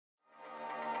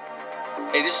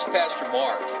Hey, this is Pastor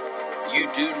Mark. You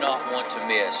do not want to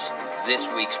miss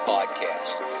this week's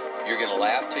podcast. You're going to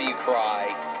laugh till you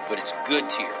cry, but it's good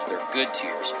tears. They're good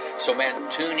tears. So, man,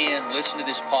 tune in, listen to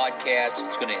this podcast.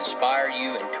 It's going to inspire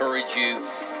you, encourage you,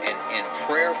 and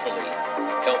prayerfully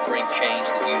help bring change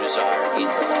that you desire in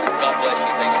your life. God bless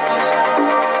you. Thanks for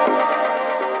listening.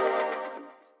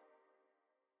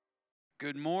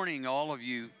 Good morning, all of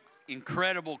you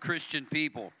incredible Christian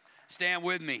people. Stand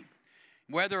with me.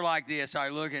 Weather like this, I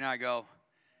look and I go,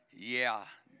 yeah,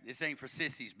 this ain't for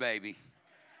sissies, baby.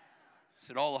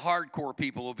 Said all the hardcore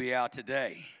people will be out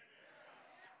today.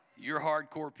 You're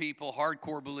hardcore people,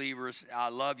 hardcore believers. I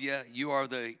love you. You are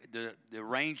the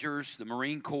Rangers, the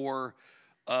Marine Corps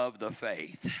of the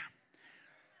faith.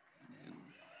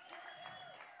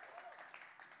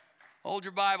 Hold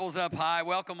your Bibles up high.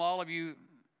 Welcome all of you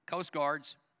Coast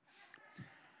Guards.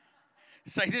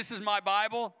 Say, this is my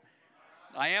Bible.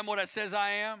 I am what it says I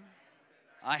am.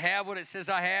 I have what it says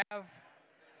I have.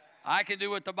 I can do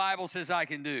what the Bible says I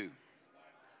can do.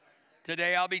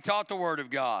 Today I'll be taught the Word of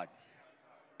God.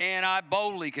 And I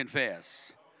boldly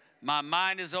confess, my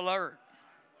mind is alert.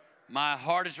 My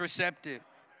heart is receptive.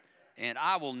 And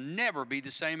I will never be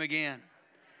the same again.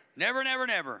 Never, never,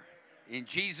 never. In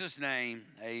Jesus' name,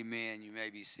 amen. You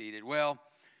may be seated. Well,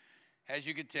 as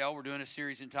you can tell, we're doing a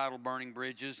series entitled Burning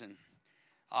Bridges. And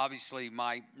obviously,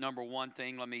 my number one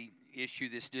thing, let me issue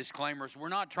this disclaimer, is we're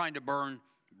not trying to burn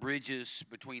bridges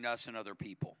between us and other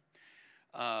people.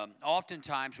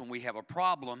 Oftentimes, when we have a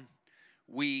problem,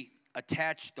 we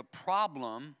attach the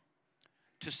problem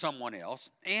to someone else,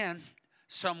 and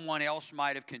someone else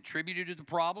might have contributed to the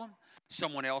problem.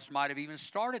 Someone else might have even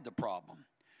started the problem.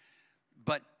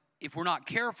 But if we're not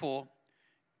careful,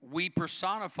 we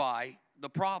personify the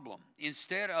problem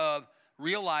instead of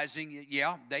realizing,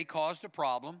 yeah, they caused a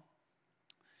problem,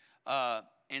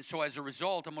 and so as a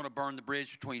result, I'm going to burn the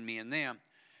bridge between me and them.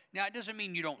 Now, it doesn't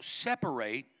mean you don't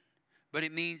separate, but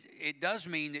it does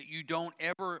mean that you don't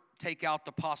ever take out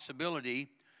the possibility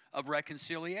of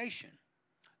reconciliation.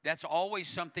 That's always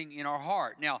something in our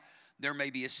heart. Now, there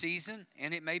may be a season,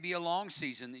 and it may be a long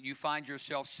season, that you find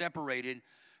yourself separated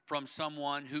from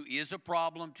someone who is a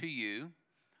problem to you.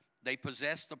 They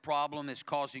possess the problem that's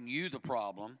causing you the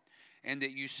problem, and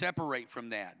that you separate from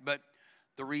that. But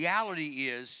the reality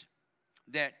is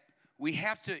that we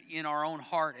have to, in our own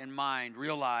heart and mind,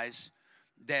 realize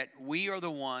that we are the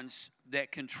ones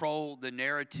that control the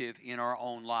narrative in our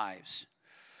own lives.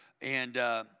 And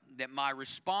that my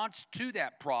response to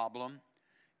that problem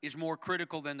is more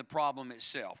critical than the problem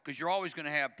itself. Because you're always going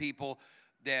to have people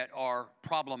that are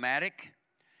problematic,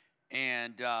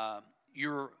 and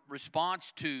your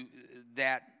response to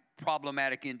that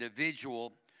problematic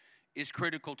individual is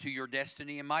critical to your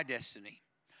destiny and my destiny.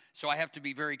 So I have to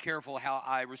be very careful how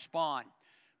I respond.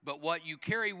 But what you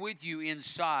carry with you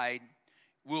inside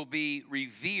will be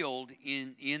revealed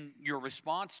in your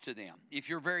response to them. If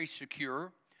you're very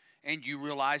secure and you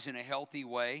realize in a healthy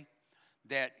way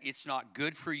that it's not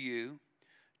good for you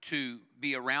to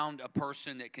be around a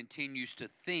person that continues to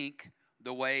think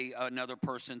the way another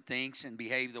person thinks and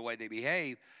behave the way they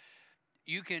behave,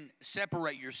 you can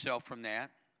separate yourself from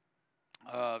that.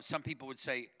 Some people would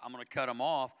say, I'm going to cut them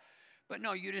off. But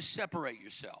no, you just separate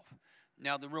yourself.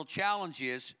 Now, the real challenge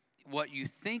is what you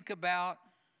think about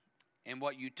and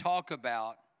what you talk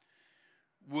about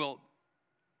will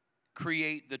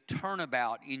create the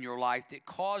turnabout in your life that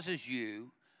causes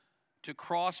you to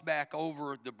cross back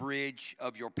over the bridge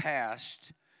of your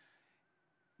past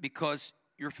because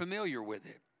you're familiar with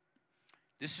it.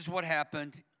 This is what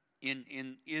happened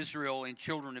in Israel, in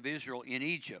children of Israel in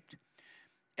Egypt.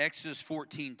 Exodus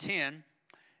 14:10,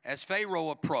 as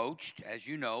Pharaoh approached, as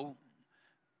you know,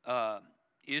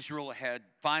 Israel had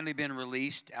finally been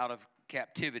released out of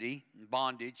captivity and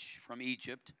bondage from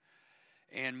Egypt,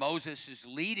 and Moses is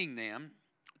leading them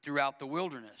throughout the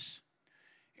wilderness.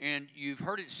 And you've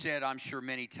heard it said, I'm sure,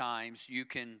 many times, you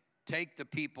can take the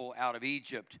people out of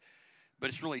Egypt, but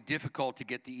it's really difficult to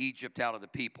get the Egypt out of the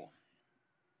people.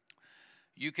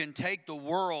 You can take the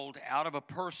world out of a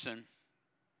person,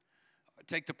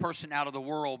 take the person out of the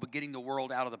world, but getting the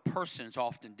world out of the person is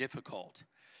often difficult.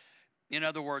 In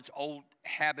other words, old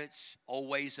habits, old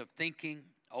ways of thinking,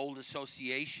 old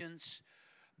associations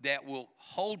that will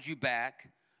hold you back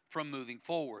from moving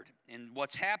forward. And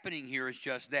what's happening here is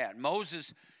just that.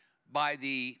 Moses, by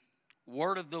the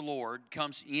word of the Lord,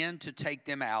 comes in to take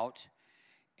them out,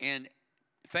 and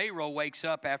Pharaoh wakes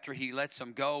up after he lets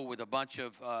them go with a bunch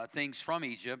of things from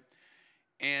Egypt,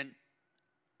 and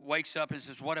wakes up and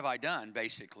says, what have I done,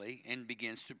 basically, and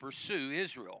begins to pursue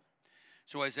Israel.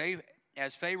 So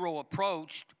as Pharaoh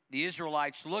approached, the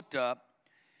Israelites looked up,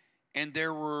 and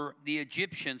there were the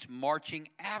Egyptians marching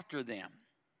after them.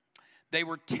 They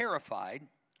were terrified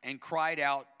and cried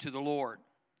out to the Lord.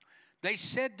 They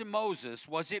said to Moses,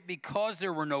 "Was it because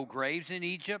there were no graves in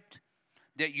Egypt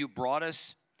that you brought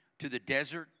us to the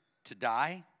desert to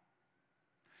die?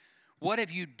 What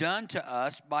have you done to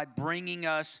us by bringing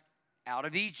us out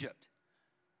of Egypt?"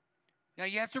 Now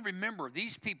you have to remember,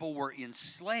 these people were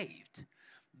enslaved.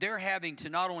 They're having to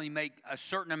not only make a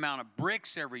certain amount of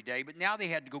bricks every day, but now they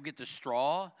had to go get the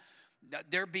straw.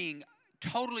 They're being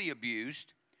totally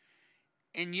abused.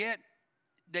 And yet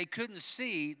they couldn't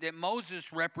see that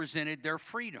Moses represented their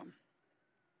freedom.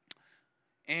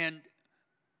 And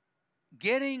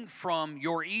getting from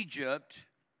your Egypt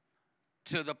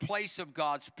to the place of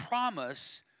God's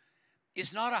promise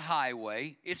is not a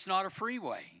highway, it's not a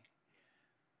freeway.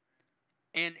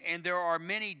 And there are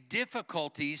many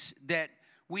difficulties that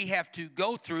we have to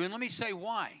go through. And let me say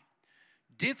why.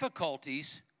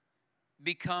 Difficulties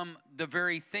become the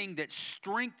very thing that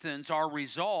strengthens our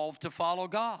resolve to follow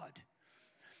God.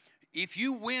 If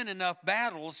you win enough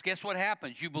battles, guess what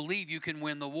happens? You believe you can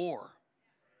win the war.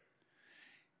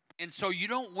 And so you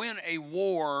don't win a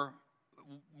war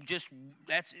just,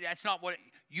 that's not what,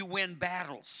 you win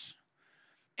battles.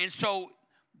 And so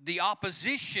the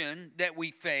opposition that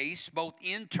we face, both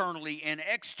internally and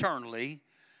externally,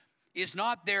 is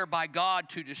not there by God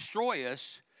to destroy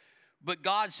us, but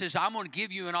God says, I'm going to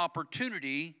give you an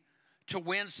opportunity to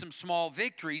win some small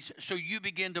victories so you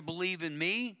begin to believe in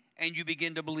me and you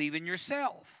begin to believe in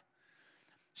yourself.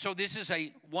 So this is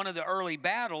one of the early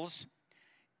battles,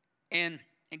 and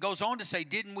it goes on to say,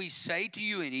 didn't we say to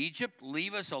you in Egypt,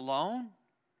 leave us alone?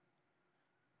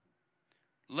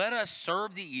 Let us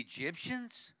serve the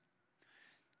Egyptians?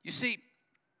 You see,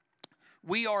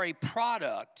 we are a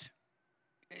product,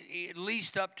 at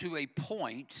least up to a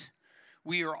point.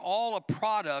 We are all a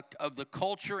product of the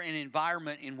culture and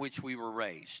environment in which we were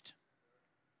raised.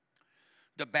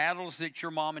 The battles that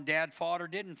your mom and dad fought or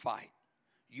didn't fight,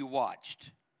 you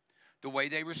watched. The way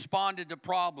they responded to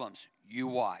problems, you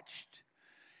watched.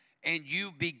 And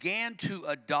you began to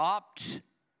adopt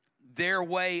their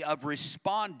way of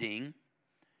responding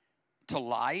to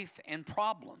life and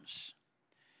problems.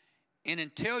 And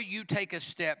until you take a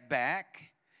step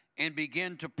back and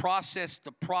begin to process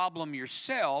the problem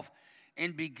yourself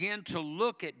and begin to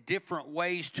look at different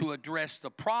ways to address the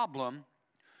problem,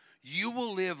 you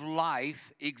will live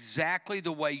life exactly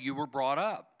the way you were brought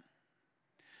up.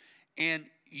 And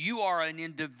you are an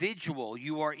individual.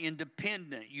 You are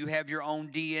independent. You have your own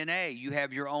DNA. You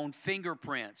have your own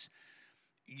fingerprints.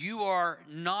 You are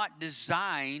not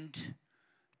designed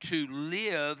to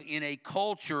live in a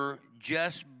culture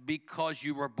just because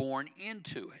you were born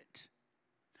into it.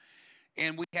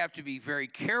 And we have to be very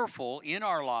careful in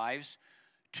our lives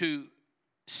to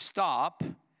stop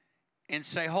and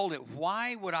say, hold it,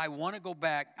 why would I want to go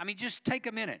back? I mean, just take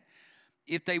a minute.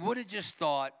 If they would have just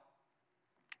thought,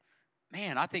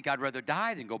 man, I think I'd rather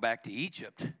die than go back to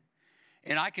Egypt.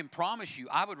 And I can promise you,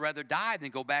 I would rather die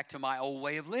than go back to my old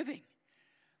way of living.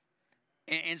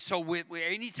 And so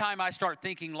anytime I start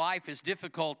thinking life is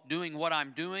difficult doing what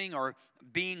I'm doing or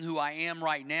being who I am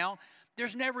right now,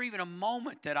 there's never even a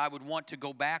moment that I would want to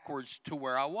go backwards to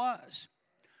where I was.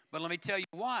 But let me tell you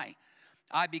why.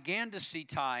 I began to see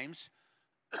times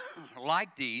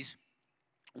like these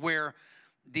where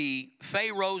the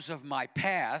pharaohs of my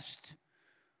past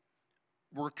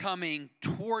were coming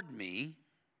toward me.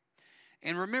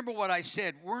 And remember what I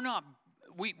said,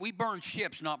 we burn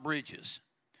ships, not bridges.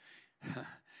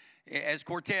 As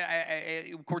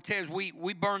Cortez,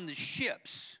 we burn the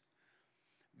ships.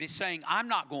 Be saying, I'm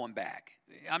not going back.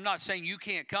 I'm not saying you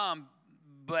can't come,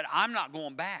 but I'm not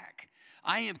going back.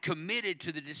 I am committed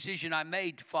to the decision I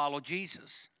made to follow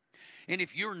Jesus. And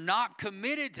if you're not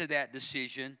committed to that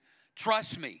decision,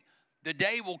 trust me, the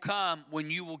day will come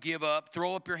when you will give up,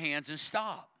 throw up your hands, and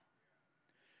stop.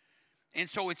 And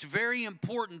so it's very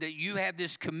important that you have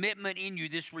this commitment in you,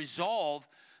 this resolve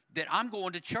that I'm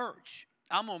going to church.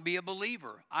 I'm going to be a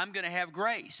believer. I'm going to have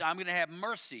grace. I'm going to have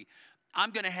mercy.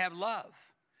 I'm going to have love.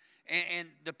 And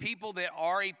the people that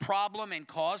are a problem and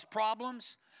cause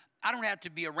problems, I don't have to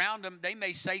be around them. They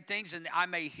may say things and I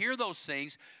may hear those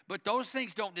things, but those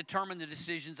things don't determine the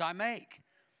decisions I make.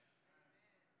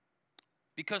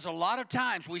 Because a lot of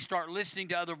times we start listening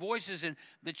to other voices, and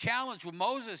the challenge with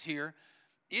Moses here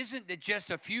isn't that just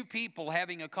a few people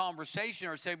having a conversation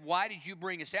or say, why did you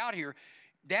bring us out here?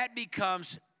 That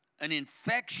becomes an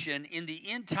infection in the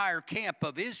entire camp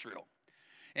of Israel.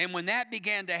 And when that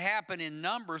began to happen in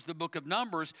Numbers, the book of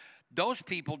Numbers, those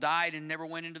people died and never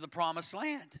went into the promised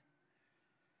land.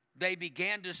 They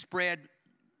began to spread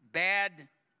bad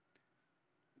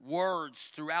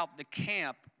words throughout the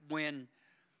camp when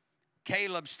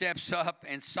Caleb steps up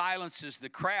and silences the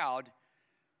crowd,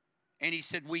 and he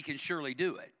said, we can surely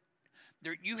do it.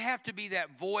 You have to be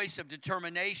that voice of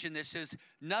determination that says,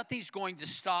 nothing's going to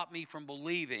stop me from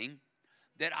believing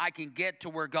that I can get to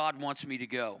where God wants me to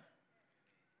go.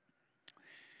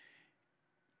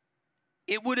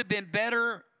 It would have been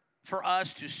better for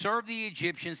us to serve the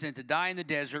Egyptians than to die in the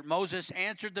desert. Moses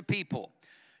answered the people,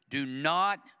 do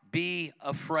not be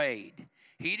afraid.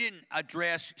 He didn't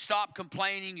address, stop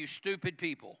complaining, you stupid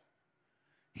people.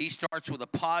 He starts with a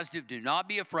positive, do not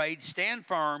be afraid, stand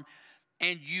firm,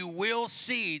 and you will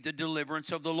see the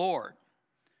deliverance of the Lord.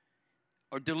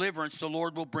 Or deliverance the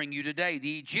Lord will bring you today.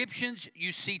 The Egyptians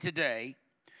you see today,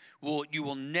 you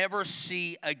will never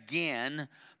see again.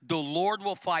 The Lord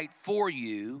will fight for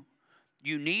you.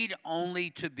 You need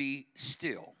only to be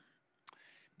still.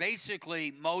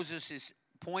 Basically, Moses is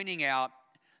pointing out,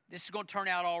 this is going to turn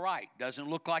out all right. Doesn't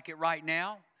look like it right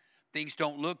now. Things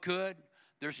don't look good.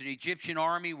 There's an Egyptian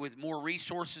army with more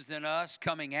resources than us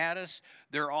coming at us.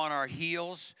 They're on our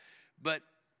heels. But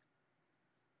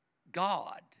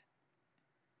God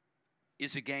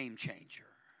is a game changer.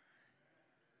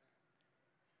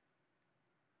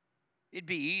 It'd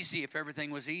be easy if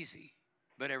everything was easy,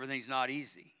 but everything's not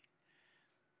easy.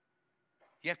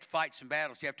 You have to fight some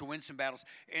battles. You have to win some battles.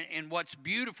 And what's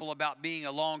beautiful about being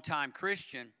a longtime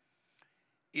Christian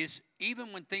is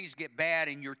even when things get bad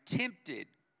and you're tempted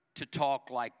to talk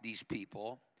like these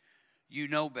people, you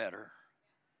know better.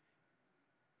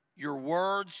 Your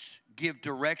words give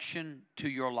direction to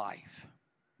your life.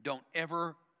 Don't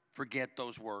ever forget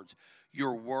those words.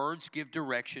 Your words give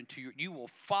direction to you will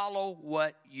follow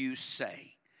what you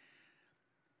say.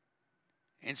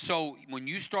 And so when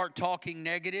you start talking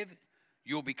negative,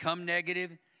 you'll become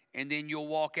negative, and then you'll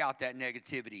walk out that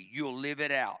negativity. You'll live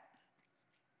it out.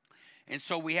 And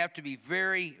so we have to be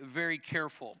very, very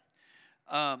careful.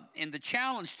 And the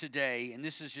challenge today, and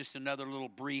this is just another little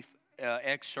brief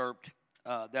excerpt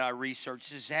that I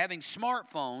researched, is having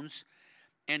smartphones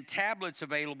and tablets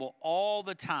available all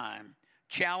the time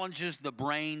challenges the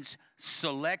brain's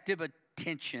selective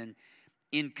attention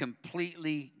in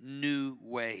completely new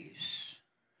ways.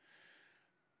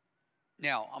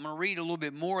 Now, I'm going to read a little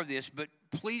bit more of this, but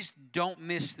please don't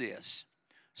miss this.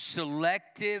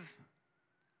 Selective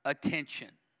attention.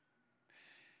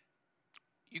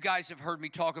 You guys have heard me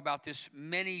talk about this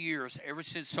many years, ever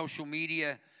since social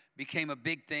media became a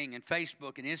big thing, and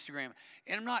Facebook and Instagram.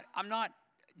 And I'm not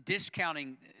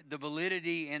discounting the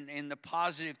validity and the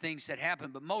positive things that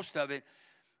happen, but most of it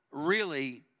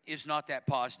really is not that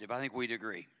positive. I think we'd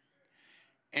agree.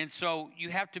 And so you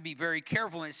have to be very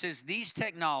careful. And it says these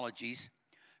technologies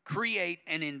create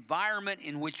an environment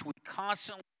in which we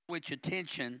constantly switch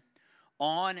attention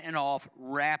on and off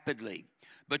rapidly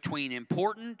between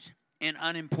important and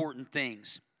unimportant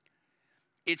things.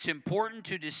 It's important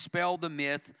to dispel the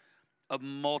myth of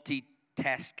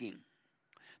multitasking.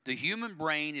 The human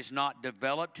brain is not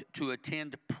developed to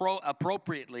attend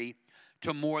appropriately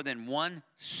to more than one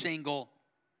single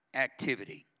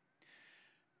activity.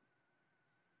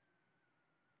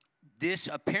 This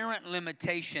apparent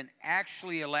limitation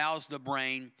actually allows the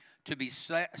brain to be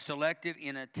selective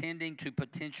in attending to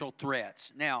potential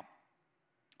threats. Now,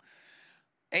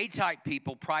 A-type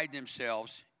people pride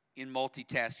themselves in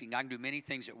multitasking. I can do many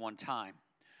things at one time.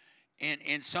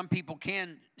 And some people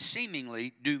can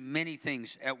seemingly do many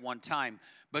things at one time.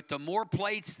 But the more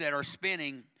plates that are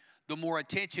spinning, the more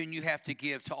attention you have to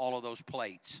give to all of those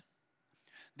plates.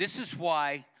 This is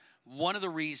why one of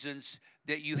the reasons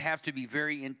that you have to be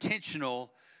very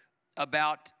intentional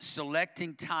about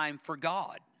selecting time for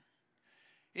God.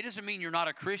 It doesn't mean you're not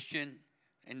a Christian,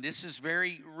 and this is a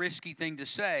very risky thing to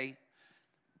say.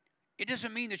 It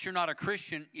doesn't mean that you're not a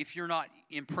Christian if you're not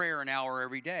in prayer an hour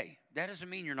every day. That doesn't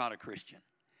mean you're not a Christian.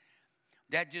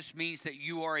 That just means that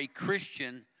you are a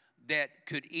Christian that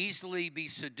could easily be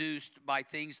seduced by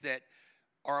things that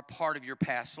are a part of your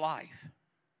past life.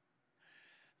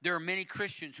 There are many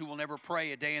Christians who will never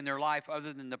pray a day in their life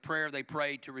other than the prayer they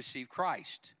prayed to receive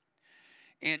Christ.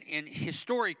 And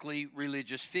historically,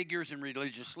 religious figures and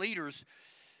religious leaders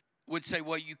would say,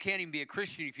 well, you can't even be a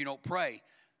Christian if you don't pray.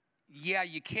 Yeah,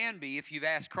 you can be if you've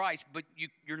asked Christ, but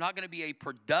you're not going to be a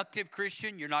productive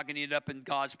Christian. You're not going to end up in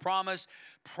God's promise,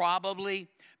 probably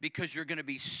because you're going to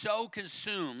be so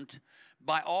consumed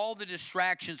by all the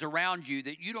distractions around you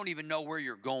that you don't even know where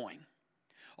you're going.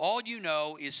 All you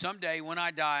know is someday when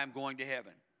I die, I'm going to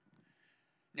heaven.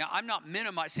 Now, I'm not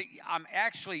minimizing. I'm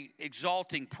actually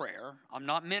exalting prayer. I'm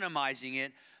not minimizing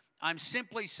it. I'm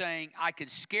simply saying I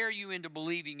could scare you into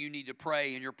believing you need to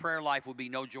pray, and your prayer life will be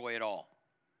no joy at all.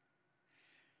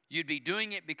 You'd be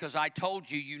doing it because I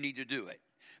told you you need to do it.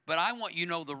 But I want you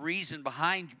to know the reason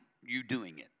behind you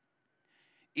doing it.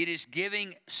 It is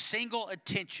giving single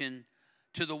attention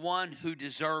to the one who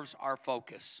deserves our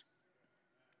focus.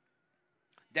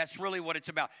 That's really what it's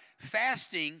about.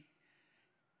 Fasting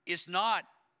is not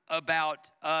about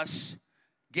us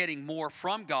getting more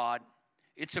from God.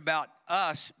 It's about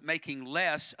us making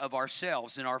less of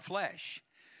ourselves and our flesh.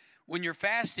 When you're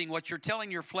fasting, what you're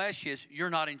telling your flesh is, you're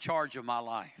not in charge of my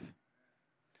life.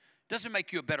 Doesn't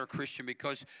make you a better Christian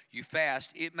because you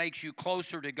fast. It makes you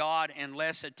closer to God and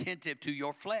less attentive to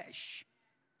your flesh.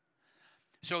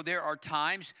 So there are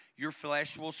times your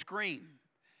flesh will scream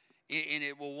and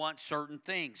it will want certain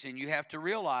things. And you have to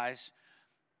realize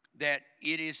that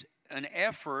it is an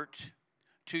effort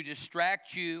to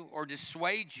distract you or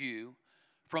dissuade you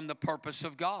from the purpose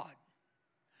of God.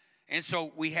 And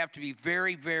so we have to be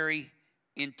very, very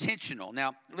intentional.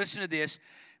 Now, listen to this.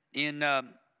 In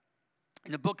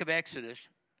the book of Exodus,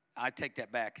 I take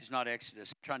that back. It's not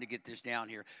Exodus. I'm trying to get this down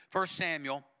here. 1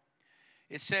 Samuel,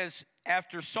 it says,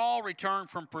 after Saul returned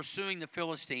from pursuing the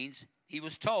Philistines, he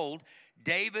was told,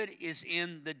 David is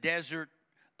in the desert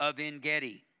of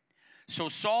En-Gedi. So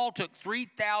Saul took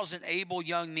 3,000 able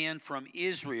young men from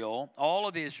Israel, all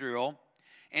of Israel,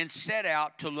 and set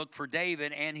out to look for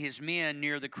David and his men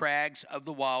near the crags of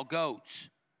the wild goats.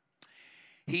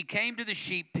 He came to the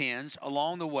sheep pens.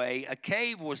 Along the way, a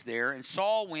cave was there, and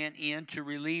Saul went in to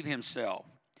relieve himself.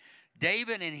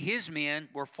 David and his men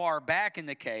were far back in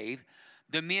the cave.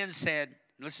 The men said,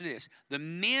 listen to this, the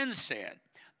men said,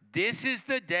 this is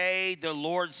the day the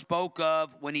Lord spoke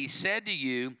of when he said to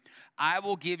you, I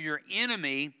will give your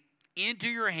enemy into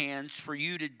your hands for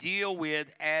you to deal with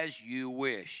as you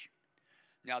wish.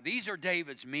 Now, these are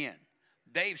David's men.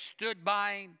 They've stood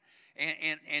by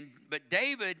him. But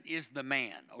David is the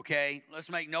man, okay?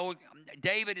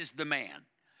 David is the man.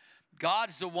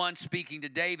 God's the one speaking to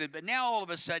David, but now all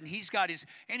of a sudden he's got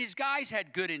his guys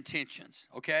had good intentions,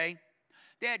 okay?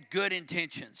 They had good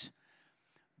intentions.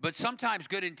 But sometimes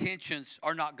good intentions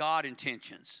are not God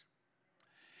intentions.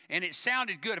 And it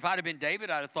sounded good. If I'd have been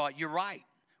David, I'd have thought, you're right.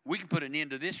 We can put an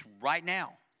end to this right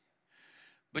now.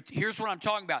 But here's what I'm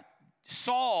talking about.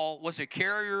 Saul was a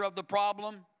carrier of the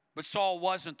problem. But Saul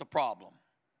wasn't the problem.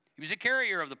 He was a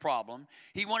carrier of the problem.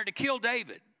 He wanted to kill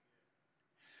David.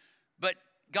 But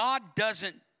God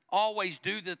doesn't always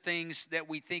do the things that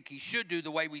we think he should do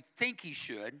the way we think he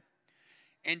should.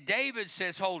 And David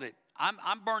says, hold it.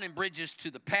 I'm burning bridges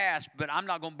to the past, but I'm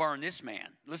not going to burn this man.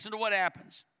 Listen to what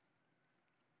happens.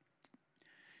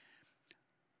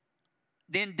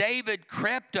 Then David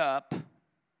crept up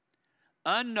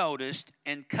unnoticed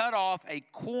and cut off a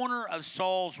corner of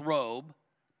Saul's robe.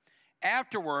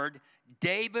 Afterward,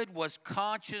 David was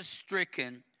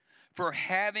conscience-stricken for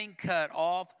having cut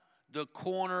off the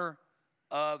corner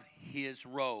of his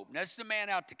robe. Now, this is the man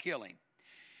out to kill him.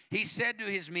 He said to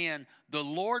his men, the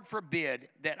Lord forbid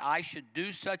that I should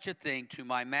do such a thing to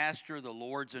my master, the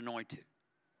Lord's anointed.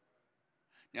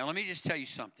 Now, let me just tell you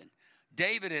something.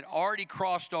 David had already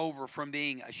crossed over from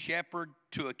being a shepherd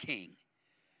to a king.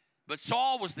 But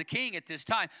Saul was the king at this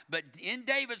time. But in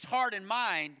David's heart and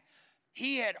mind,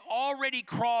 he had already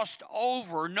crossed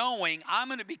over knowing I'm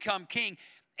going to become king.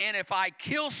 And if I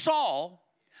kill Saul,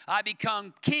 I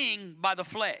become king by the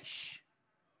flesh,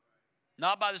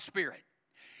 not by the spirit.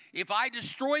 If I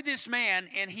destroy this man,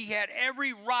 and he had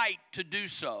every right to do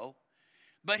so,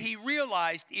 but he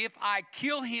realized if I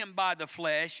kill him by the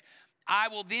flesh, I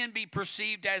will then be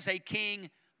perceived as a king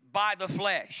by the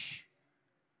flesh.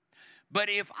 But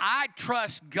if I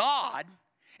trust God,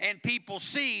 and people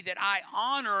see that I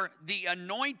honor the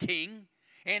anointing,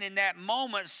 and in that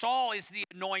moment, Saul is the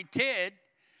anointed.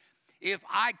 If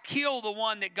I kill the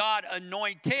one that God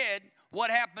anointed,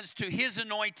 what happens to his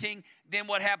anointing? Then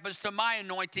what happens to my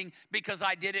anointing? Because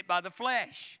I did it by the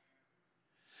flesh.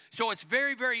 So it's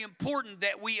very, very important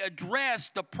that we address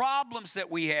the problems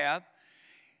that we have,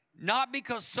 not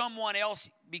because someone else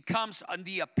becomes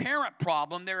the apparent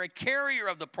problem. They're a carrier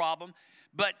of the problem.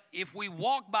 But if we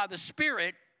walk by the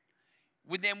Spirit,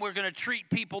 then we're going to treat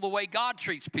people the way God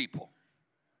treats people.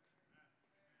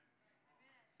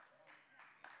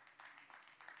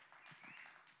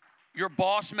 Your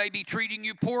boss may be treating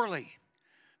you poorly.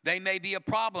 They may be a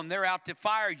problem. They're out to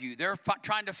fire you. They're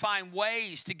trying to find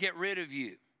ways to get rid of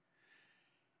you.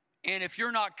 And if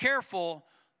you're not careful,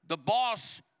 the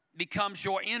boss becomes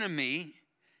your enemy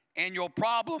and your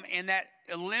problem, and that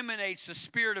eliminates the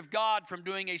Spirit of God from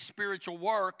doing a spiritual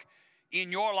work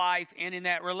in your life and in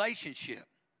that relationship.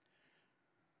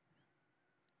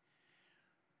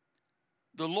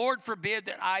 The Lord forbid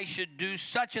that I should do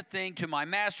such a thing to my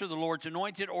master, the Lord's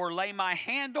anointed, or lay my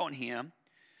hand on him,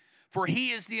 for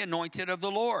he is the anointed of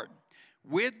the Lord.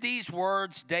 With these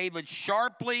words, David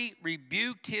sharply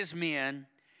rebuked his men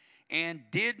and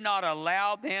did not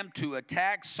allow them to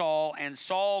attack Saul, and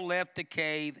Saul left the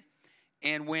cave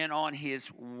and went on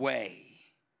his way.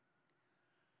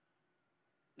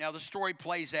 Now the story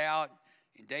plays out,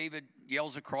 and David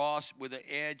yells across with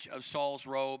the edge of Saul's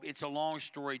robe. It's a long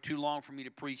story, too long for me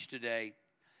to preach today.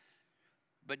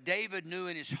 But David knew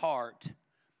in his heart,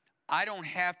 I don't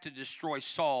have to destroy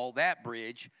Saul, that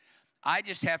bridge. I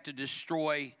just have to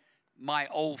destroy my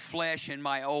old flesh and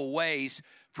my old ways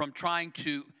from trying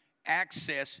to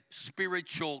access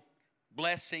spiritual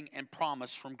blessing and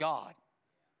promise from God.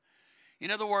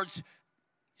 In other words,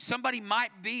 somebody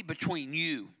might be between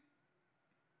you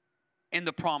and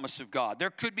the promise of God. There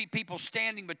could be people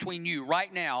standing between you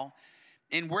right now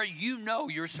and where you know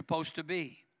you're supposed to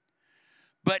be.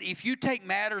 But if you take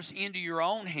matters into your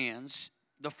own hands,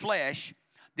 the flesh,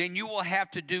 then you will have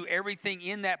to do everything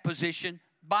in that position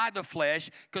by the flesh,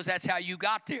 because that's how you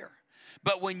got there.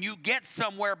 But when you get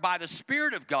somewhere by the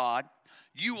Spirit of God,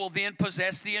 you will then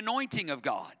possess the anointing of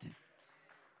God.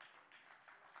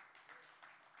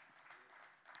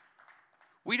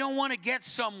 We don't want to get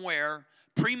somewhere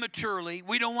prematurely.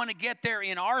 We don't want to get there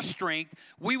in our strength.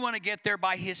 We want to get there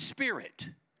by His Spirit.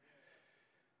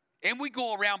 And we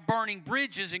go around burning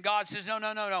bridges, and God says,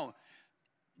 no.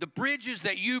 The bridges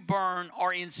that you burn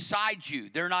are inside you.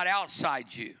 They're not outside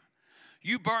you.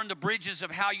 You burn the bridges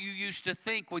of how you used to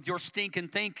think with your stinking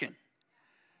thinking.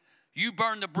 You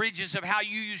burn the bridges of how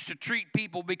you used to treat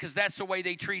people because that's the way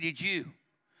they treated you.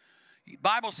 The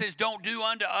Bible says, don't do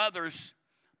unto others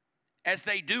as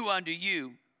they do unto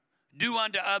you. Do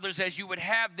unto others as you would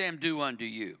have them do unto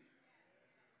you.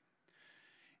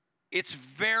 It's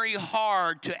very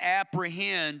hard to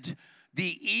apprehend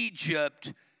the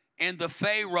Egypt and the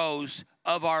Pharaohs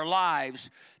of our lives,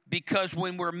 because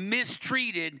when we're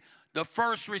mistreated, the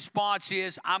first response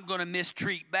is, I'm going to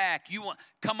mistreat back.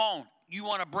 Come on, you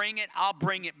want to bring it? I'll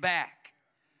bring it back.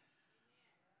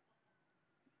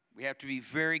 We have to be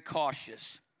very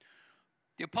cautious.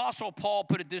 The Apostle Paul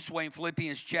put it this way in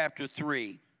Philippians chapter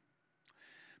 3.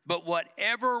 But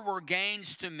whatever were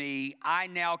gains to me, I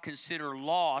now consider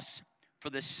loss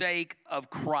for the sake of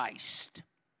Christ.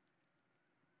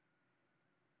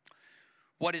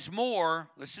 What is more,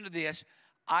 listen to this,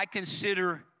 I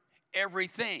consider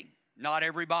everything, not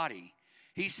everybody.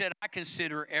 He said, I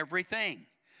consider everything.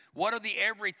 What are the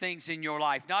everythings in your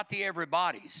life? Not the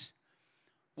everybody's.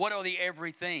 What are the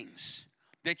everythings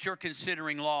that you're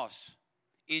considering loss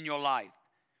in your life?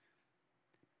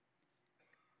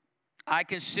 I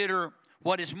consider,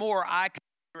 what is more, I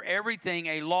consider everything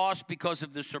a loss because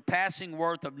of the surpassing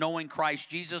worth of knowing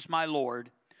Christ Jesus my Lord,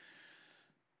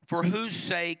 for whose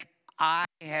sake I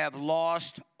have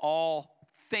lost all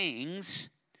things.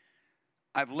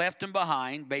 I've left them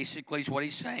behind, basically is what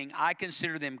he's saying. I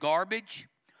consider them garbage,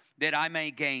 that I may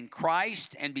gain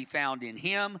Christ and be found in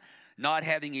him, not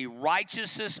having a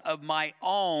righteousness of my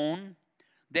own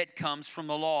that comes from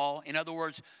the law. In other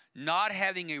words, not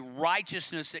having a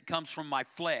righteousness that comes from my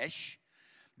flesh,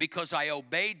 because I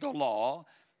obeyed the law,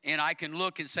 and I can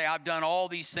look and say, I've done all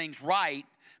these things right.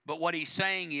 But what he's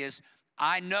saying is,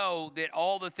 I know that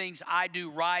all the things I do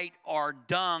right are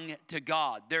dung to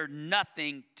God. They're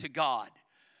nothing to God.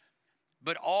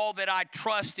 But all that I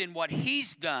trust in what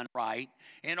he's done right,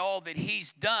 and all that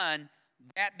he's done,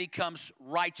 that becomes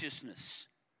righteousness.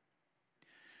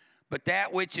 But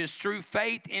that which is through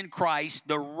faith in Christ,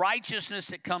 the righteousness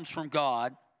that comes from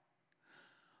God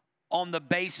on the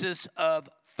basis of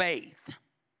faith.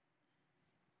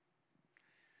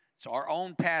 It's our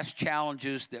own past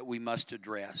challenges that we must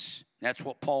address. That's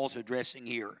what Paul's addressing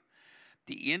here. At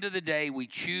the end of the day, we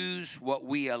choose what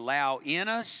we allow in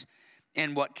us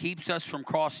and what keeps us from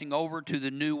crossing over to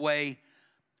the new way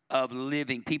of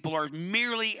living. People are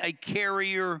merely a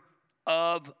carrier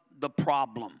of the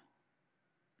problem.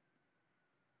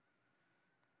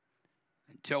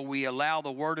 Until we allow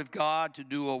the Word of God to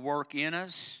do a work in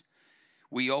us,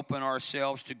 we open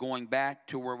ourselves to going back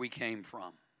to where we came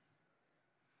from.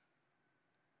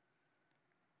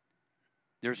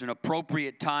 There's an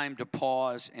appropriate time to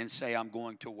pause and say, I'm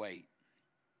going to wait.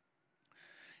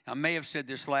 I may have said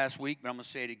this last week, but I'm going to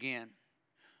say it again.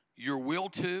 Your will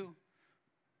to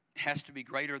has to be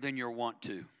greater than your want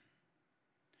to.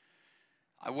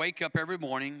 I wake up every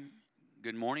morning.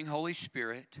 Good morning, Holy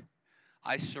Spirit.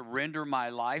 I surrender my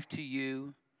life to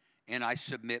you, and I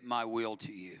submit my will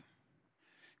to you.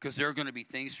 Because there are going to be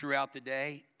things throughout the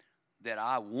day that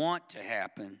I want to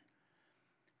happen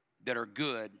that are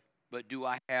good, but do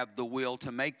I have the will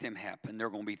to make them happen? There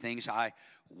are going to be things I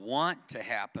want to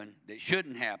happen that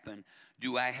shouldn't happen.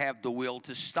 Do I have the will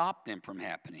to stop them from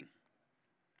happening?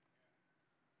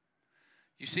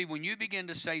 You see, when you begin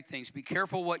to say things, be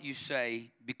careful what you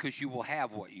say, because you will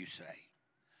have what you say.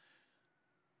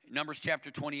 Numbers chapter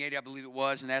 28, I believe it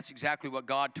was, and that's exactly what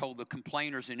God told the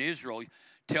complainers in Israel.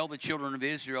 Tell the children of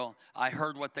Israel, I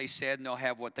heard what they said, and they'll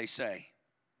have what they say.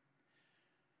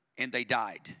 And they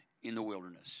died in the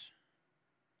wilderness.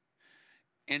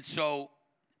 And so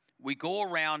we go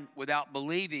around without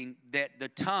believing that the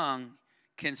tongue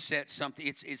can set something.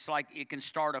 It's like it can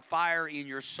start a fire in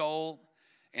your soul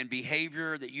and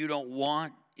behavior that you don't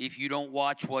want if you don't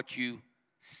watch what you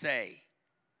say.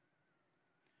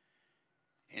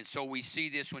 And so we see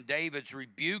this when David's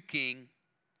rebuking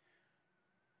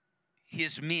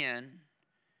his men.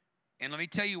 And let me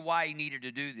tell you why he needed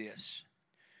to do this.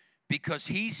 Because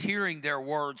he's hearing their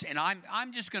words. And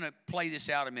I'm just going to play this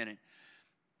out a minute.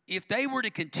 If they were to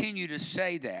continue to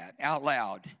say that out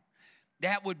loud,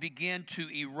 that would begin to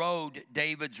erode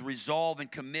David's resolve and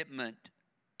commitment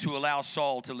to allow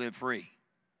Saul to live free.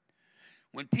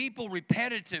 When people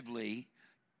repetitively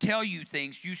tell you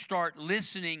things, you start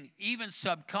listening even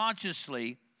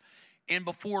subconsciously, and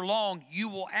before long, you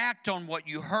will act on what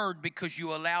you heard because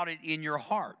you allowed it in your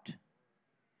heart.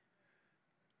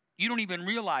 You don't even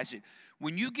realize it.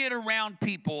 When you get around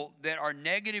people that are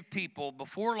negative people,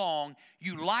 before long,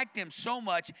 you like them so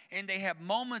much, and they have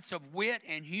moments of wit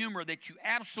and humor that you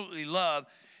absolutely love,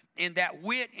 and that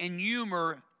wit and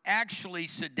humor actually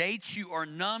sedates you or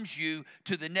numbs you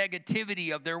to the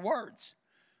negativity of their words.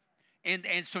 And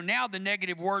so now the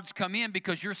negative words come in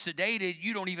because you're sedated,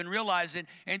 you don't even realize it,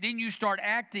 and then you start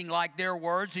acting like their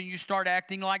words and you start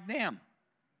acting like them.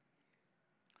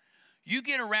 You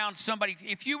get around somebody,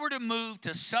 if you were to move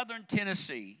to southern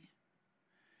Tennessee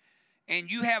and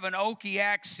you have an Okie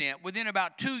accent, within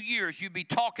about 2 years you'd be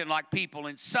talking like people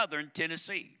in southern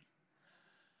Tennessee.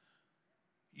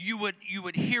 You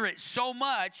would hear it so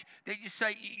much that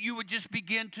you would just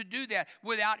begin to do that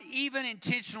without even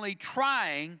intentionally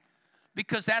trying,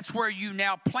 because that's where you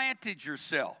now planted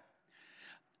yourself.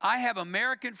 I have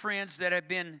American friends that have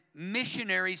been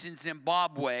missionaries in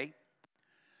Zimbabwe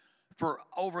for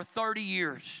over 30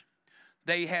 years.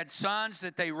 They had sons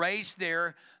that they raised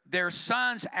there. Their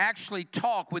sons actually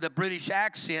talk with a British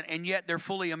accent, and yet they're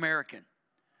fully American,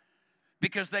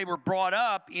 because they were brought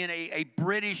up in a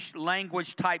British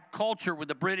language type culture where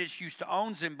the British used to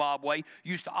own Zimbabwe,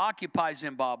 used to occupy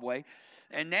Zimbabwe,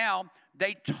 and now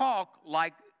they talk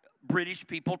like British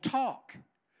people talk.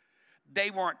 They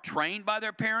weren't trained by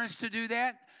their parents to do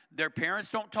that. Their parents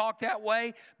don't talk that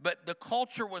way, but the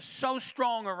culture was so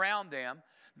strong around them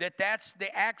that that's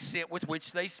the accent with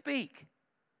which they speak.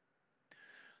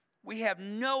 We have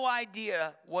no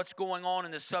idea what's going on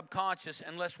in the subconscious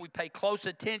unless we pay close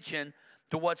attention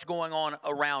to what's going on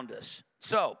around us.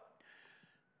 So,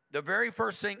 the very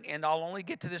first thing, and I'll only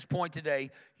get to this point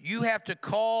today, you have to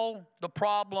call the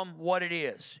problem what it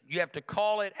is. You have to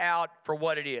call it out for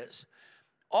what it is.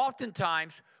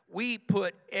 Oftentimes, we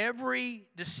put every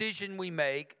decision we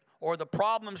make or the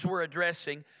problems we're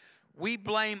addressing, we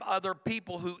blame other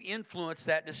people who influence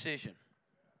that decision.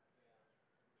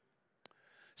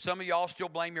 Some of y'all still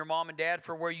blame your mom and dad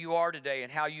for where you are today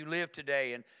and how you live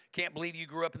today, and can't believe you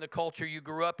grew up in the culture you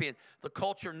grew up in. The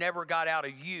culture never got out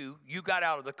of you. You got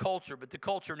out of the culture, but the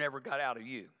culture never got out of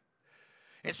you.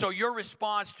 And so your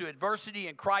response to adversity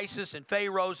and crisis and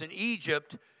Pharaohs in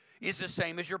Egypt is the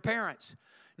same as your parents.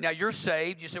 Now, you're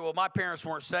saved. You say, well, my parents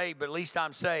weren't saved, but at least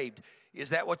I'm saved. Is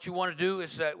that what you want to do?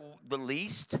 Is that the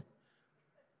least?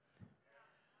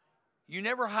 You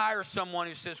never hire someone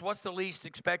who says, what's the least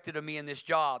expected of me in this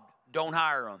job? Don't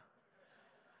hire them,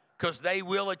 because they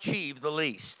will achieve the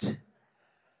least.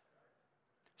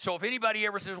 So if anybody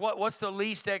ever says, what's the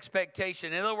least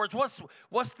expectation? In other words,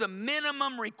 what's the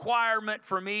minimum requirement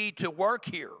for me to work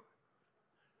here?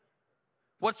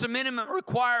 What's the minimum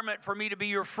requirement for me to be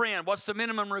your friend? What's the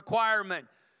minimum requirement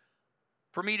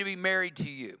for me to be married to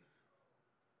you?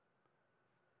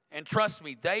 And trust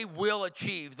me, they will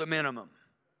achieve the minimum.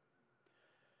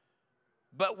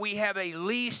 But we have a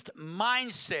least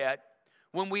mindset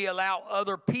when we allow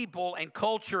other people and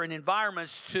culture and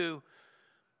environments to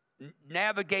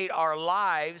navigate our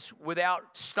lives without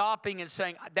stopping and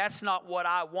saying, that's not what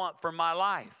I want for my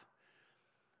life.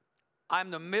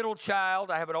 I'm the middle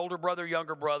child. I have an older brother,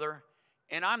 younger brother,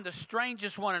 and I'm the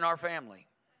strangest one in our family.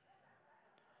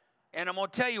 And I'm going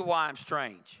to tell you why I'm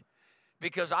strange.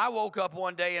 Because I woke up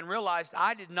one day and realized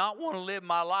I did not want to live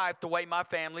my life the way my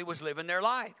family was living their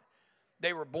life.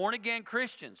 They were born-again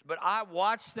Christians, but I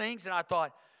watched things and I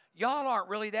thought, y'all aren't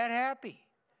really that happy.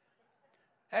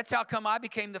 That's how come I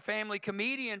became the family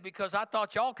comedian, because I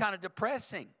thought y'all kind of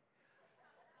depressing.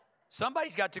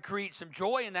 Somebody's got to create some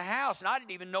joy in the house, and I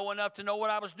didn't even know enough to know what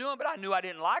I was doing, but I knew I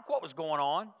didn't like what was going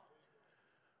on.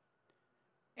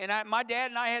 And my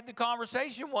dad and I had the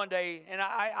conversation one day, and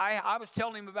I was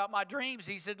telling him about my dreams.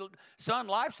 He said, son,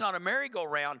 life's not a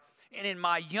merry-go-round. And in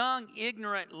my young,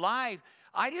 ignorant life,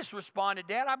 I just responded,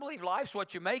 Dad, I believe life's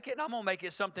what you make it, and I'm going to make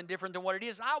it something different than what it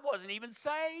is. And I wasn't even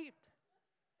saved.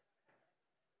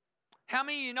 How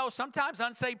many of you know sometimes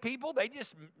unsaved people, they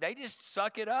just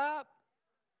suck it up?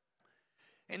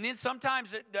 And then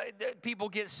sometimes people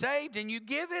get saved and you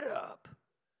give it up.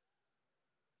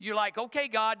 You're like, okay,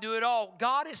 God, do it all.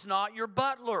 God is not your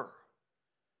butler.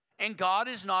 And God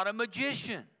is not a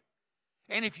magician.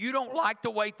 And if you don't like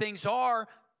the way things are,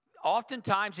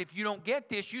 oftentimes if you don't get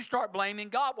this, you start blaming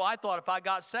God. Well, I thought if I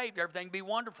got saved, everything would be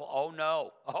wonderful. Oh,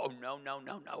 no. Oh, no, no,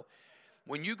 no, no.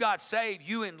 When you got saved,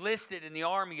 you enlisted in the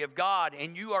army of God,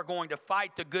 and you are going to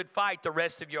fight the good fight the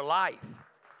rest of your life.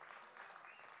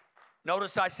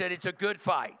 Notice I said it's a good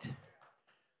fight.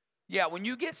 Yeah, when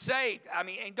you get saved, I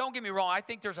mean, and don't get me wrong, I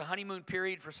think there's a honeymoon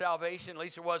period for salvation. At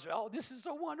least there was. Oh, this is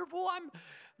so wonderful. I'm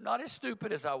not as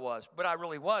stupid as I was. But I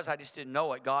really was. I just didn't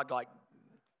know it. God,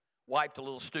 wiped a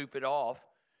little stupid off.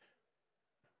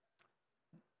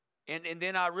 And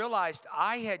then I realized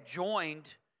I had joined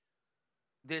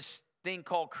this thing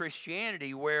called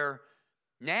Christianity, where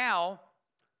now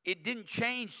it didn't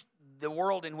change the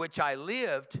world in which I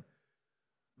lived,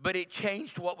 but it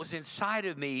changed what was inside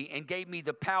of me and gave me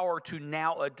the power to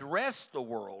now address the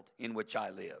world in which I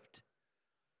lived.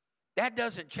 That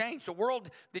doesn't change. The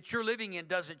world that you're living in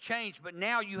doesn't change, but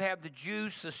now you have the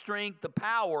juice, the strength, the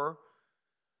power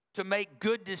to make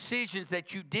good decisions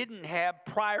that you didn't have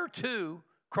prior to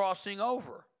crossing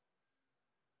over.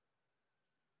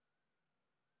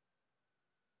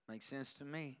 Makes sense to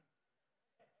me.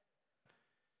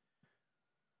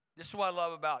 This is what I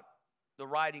love about the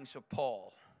writings of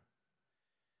Paul.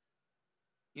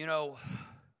 You know,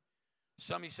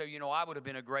 some of you say, you know, I would have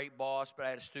been a great boss, but I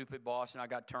had a stupid boss and I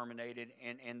got terminated.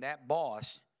 And that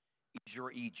boss is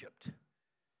your Egypt.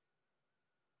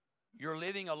 You're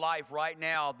living a life right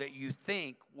now that you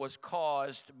think was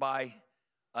caused by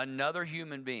another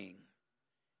human being.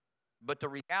 But the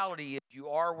reality is you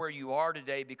are where you are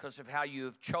today because of how you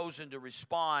have chosen to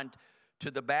respond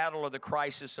to the battle or the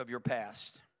crisis of your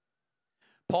past.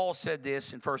 Paul said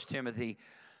this in 1 Timothy,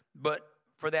 but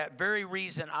for that very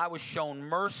reason I was shown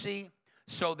mercy,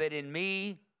 so that in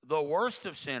me, the worst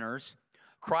of sinners,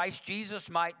 Christ Jesus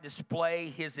might display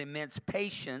his immense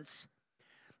patience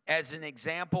as an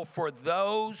example for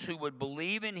those who would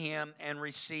believe in him and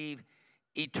receive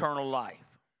eternal life.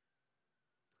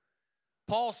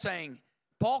 Paul's saying,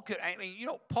 Paul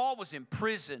was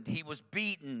imprisoned, he was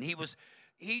beaten, he was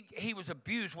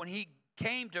abused. When he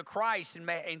came to Christ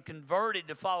and converted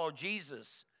to follow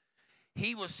Jesus,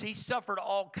 he suffered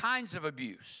all kinds of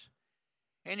abuse.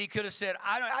 And he could have said,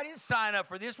 I didn't sign up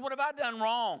for this. What have I done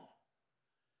wrong?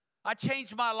 I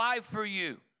changed my life for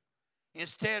you.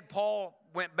 Instead, Paul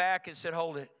went back and said,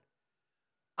 hold it.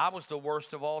 I was the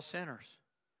worst of all sinners.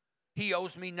 He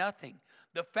owes me nothing.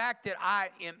 The fact that I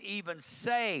am even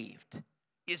saved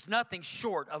is nothing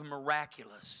short of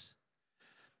miraculous.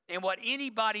 And what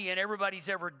anybody and everybody's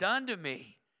ever done to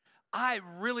me, I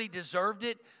really deserved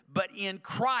it, but in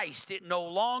Christ, it no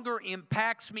longer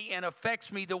impacts me and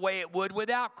affects me the way it would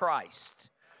without Christ.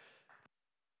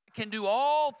 I can do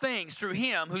all things through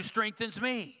him who strengthens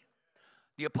me.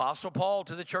 The Apostle Paul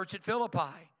to the church at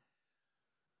Philippi.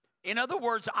 In other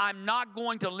words, I'm not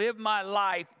going to live my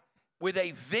life with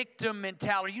a victim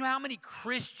mentality. You know how many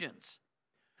Christians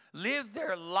live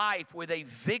their life with a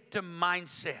victim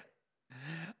mindset?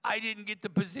 I didn't get the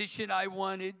position I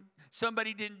wanted.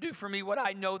 Somebody didn't do for me what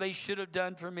I know they should have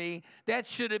done for me. That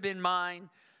should have been mine.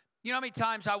 You know how many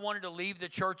times I wanted to leave the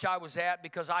church I was at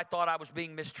because I thought I was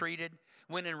being mistreated,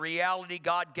 when in reality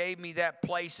God gave me that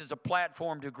place as a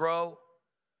platform to grow?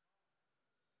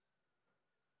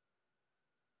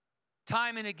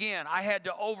 Time and again, I had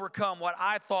to overcome what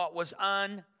I thought was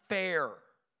unfair.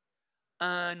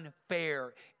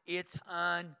 Unfair. It's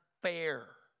unfair.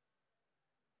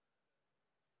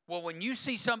 Well, when you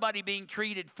see somebody being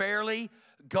treated fairly,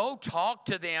 go talk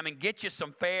to them and get you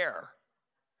some fair.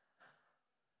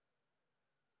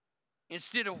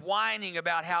 Instead of whining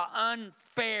about how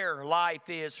unfair life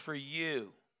is for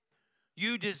you.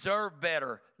 You deserve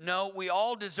better. No, we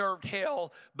all deserved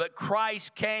hell, but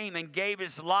Christ came and gave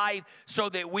his life so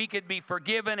that we could be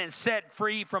forgiven and set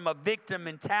free from a victim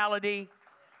mentality.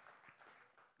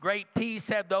 Great peace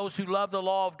have those who love the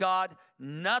law of God.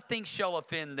 Nothing shall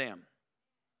offend them.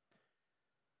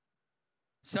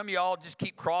 Some of y'all just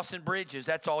keep crossing bridges.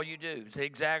 That's all you do.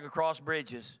 Zigzag across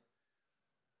bridges.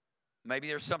 Maybe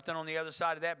there's something on the other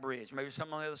side of that bridge. Maybe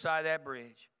something on the other side of that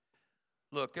bridge.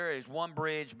 Look, there is one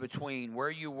bridge between where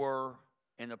you were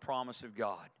and the promise of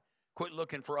God. Quit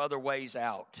looking for other ways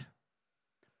out.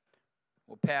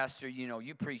 Well, Pastor,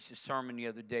 you preached a sermon the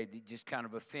other day that just kind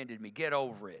of offended me. Get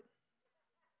over it.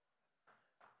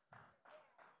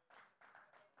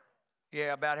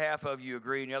 Yeah, about half of you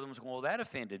agree, and the other one's going, well, that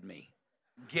offended me.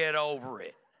 Get over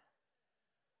it.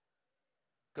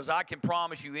 Because I can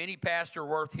promise you, any pastor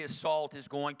worth his salt is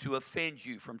going to offend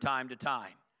you from time to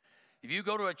time. If you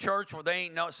go to a church where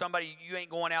you ain't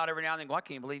going out every now and then, go, I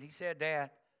can't believe he said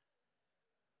that.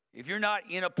 If you're not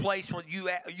in a place where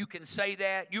you can say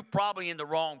that, you're probably in the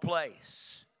wrong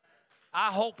place.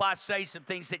 I hope I say some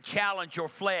things that challenge your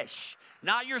flesh,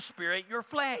 not your spirit, your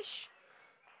flesh.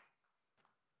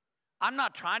 I'm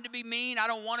not trying to be mean. I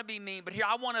don't want to be mean. But here,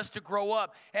 I want us to grow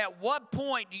up. At what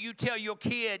point do you tell your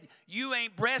kid, you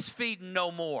ain't breastfeeding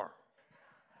no more?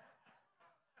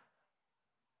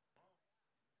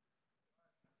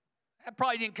 That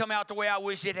probably didn't come out the way I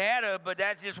wish it had, but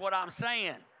that's just what I'm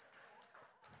saying.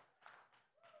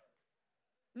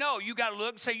 No, you got to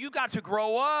look and say, you got to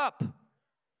grow up.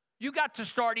 You got to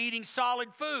start eating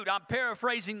solid food. I'm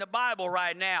paraphrasing the Bible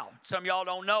right now. Some of y'all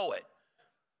don't know it.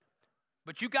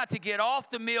 But you got to get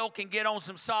off the milk and get on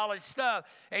some solid stuff,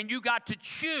 and you got to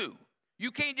chew.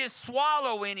 You can't just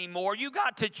swallow anymore. You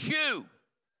got to chew.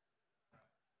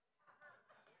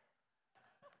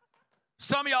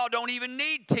 Some of y'all don't even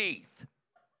need teeth.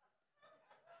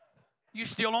 You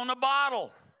still on the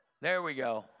bottle. There we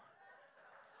go.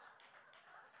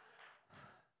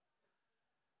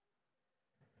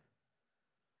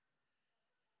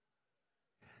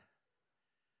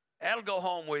 That'll go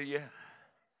home with you.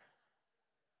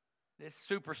 This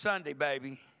Super Sunday,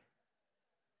 baby.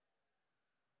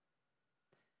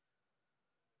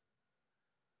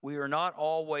 We are not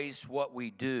always what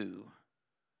we do,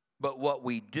 but what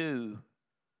we do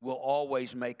will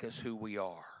always make us who we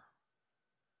are.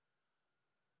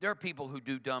 There are people who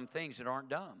do dumb things that aren't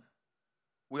dumb.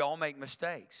 We all make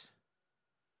mistakes.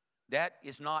 That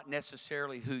is not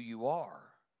necessarily who you are.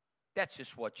 That's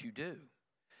just what you do.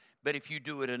 But if you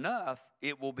do it enough,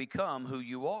 it will become who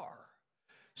you are.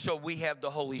 So we have the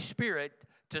Holy Spirit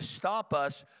to stop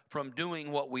us from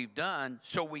doing what we've done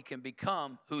so we can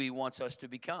become who He wants us to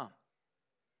become.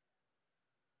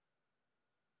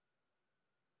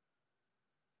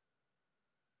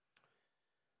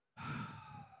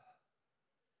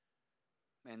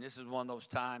 Man, this is one of those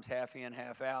times, half in,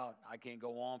 half out. I can't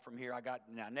go on from here.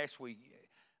 Now next week,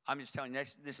 I'm just telling you,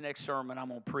 this next sermon I'm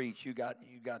going to preach, you got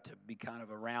to be kind of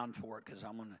around for it, because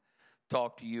I'm going to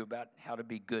talk to you about how to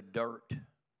be good dirt.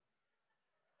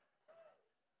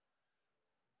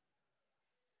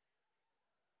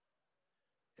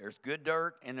 There's good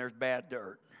dirt and there's bad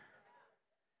dirt.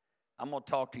 I'm going to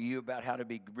talk to you about how to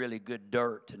be really good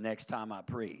dirt the next time I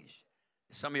preach.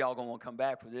 Some of y'all going to want to come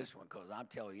back for this one, because I'm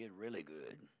telling you, it's really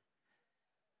good.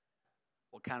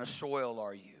 What kind of soil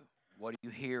are you? What are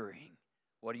you hearing?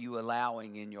 What are you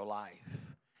allowing in your life?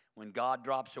 When God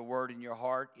drops a word in your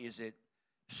heart, is it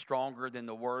stronger than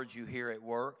the words you hear at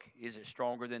work? Is it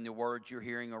stronger than the words you're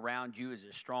hearing around you? Is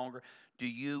it stronger? Do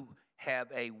you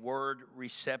have a word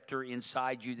receptor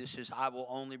inside you that says, I will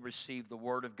only receive the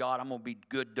word of God. I'm going to be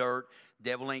good dirt.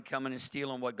 Devil ain't coming and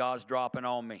stealing what God's dropping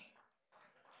on me.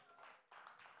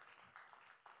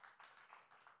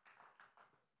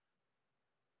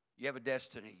 You have a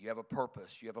destiny. You have a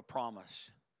purpose. You have a promise.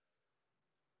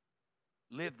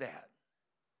 Live that.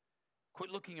 Quit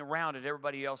looking around at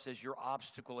everybody else as your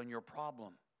obstacle and your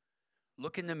problem.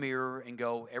 Look in the mirror and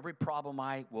go, every problem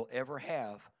I will ever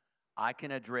have, I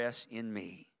can address in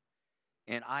me.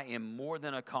 And I am more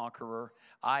than a conqueror.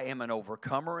 I am an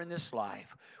overcomer in this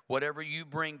life. Whatever you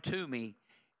bring to me,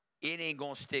 it ain't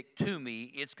going to stick to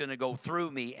me. It's going to go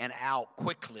through me and out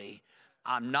quickly.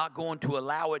 I'm not going to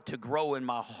allow it to grow in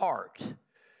my heart.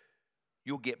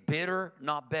 You'll get bitter,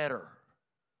 not better.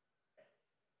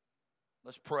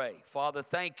 Let's pray. Father,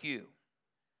 thank you.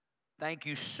 Thank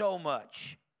you so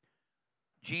much,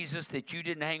 Jesus, that you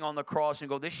didn't hang on the cross and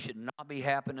go, this should not be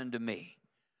happening to me.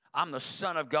 I'm the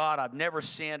Son of God. I've never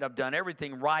sinned. I've done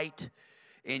everything right.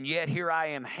 And yet here I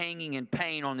am hanging in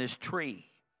pain on this tree.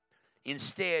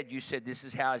 Instead, you said this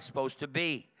is how it's supposed to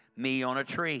be, me on a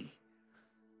tree.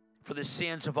 For the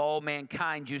sins of all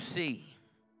mankind you see.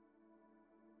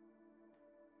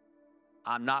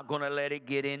 I'm not going to let it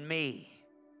get in me.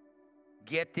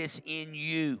 Get this in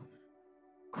you.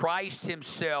 Christ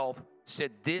himself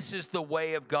said, this is the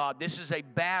way of God. This is a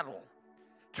battle.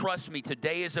 Trust me,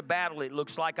 today is a battle. It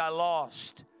looks like I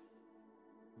lost.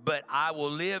 But I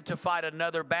will live to fight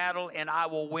another battle, and I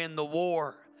will win the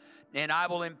war. And I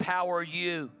will empower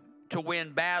you to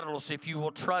win battles if you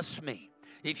will trust me.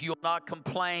 If you will not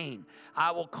complain,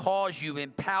 I will cause you,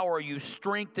 empower you,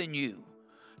 strengthen you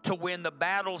to win the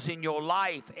battles in your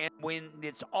life. And when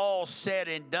it's all said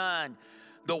and done,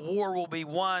 the war will be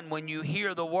won when you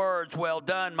hear the words, well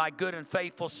done, my good and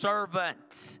faithful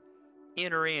servant.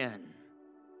 Enter in.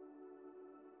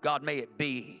 God, may it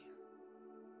be.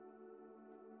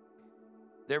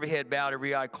 With every head bowed,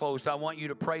 every eye closed, I want you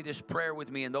to pray this prayer with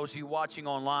me. And those of you watching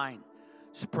online,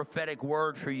 it's a prophetic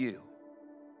word for you.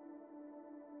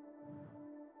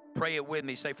 Pray it with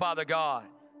me. Say, Father God,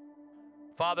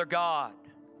 Father God,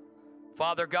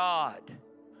 Father God,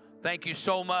 thank you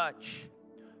so much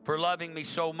for loving me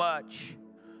so much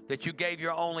that you gave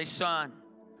your only Son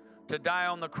to die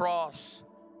on the cross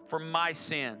for my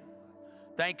sin.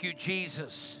 Thank you,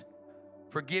 Jesus,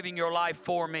 for giving your life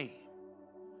for me.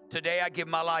 Today I give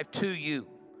my life to you.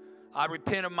 I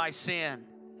repent of my sin.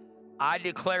 I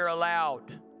declare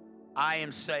aloud, I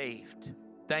am saved.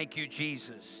 Thank you,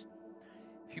 Jesus.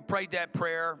 If you prayed that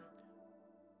prayer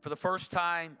for the first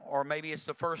time, or maybe it's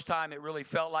the first time it really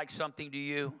felt like something to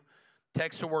you,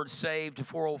 text the word SAVE to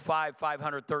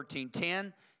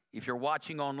 405-500-1310. If you're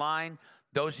watching online,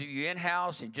 those of you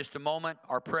in-house, in just a moment,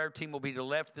 our prayer team will be to the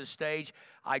left of the stage.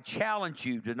 I challenge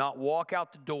you to not walk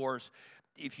out the doors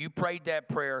if you prayed that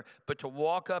prayer, but to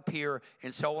walk up here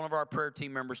and tell one of our prayer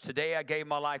team members, today I gave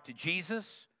my life to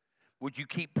Jesus. Would you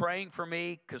keep praying for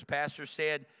me? Because Pastor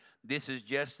said, this is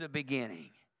just the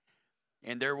beginning.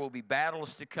 And there will be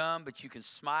battles to come, but you can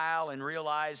smile and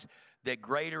realize that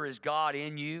greater is God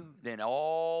in you than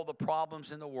all the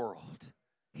problems in the world.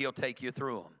 He'll take you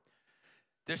through them.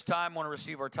 This time, I want to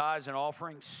receive our tithes and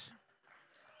offerings.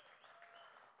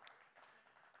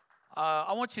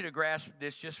 I want you to grasp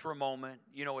this just for a moment.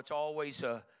 You know, it's always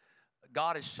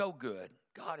God is so good.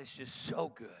 God is just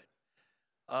so good.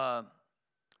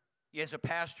 As a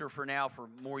pastor for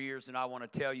more years than I want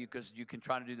to tell you, because you can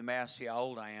try to do the math, see how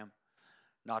old I am.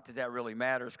 Not that that really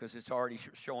matters, because it's already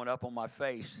showing up on my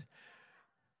face.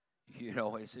 You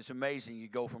know, it's amazing. You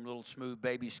go from a little smooth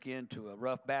baby skin to a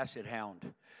rough basset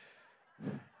hound.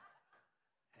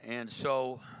 And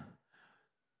so,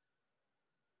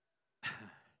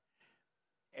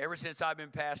 ever since I've been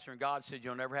pastoring, God said,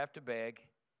 you'll never have to beg,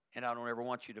 and I don't ever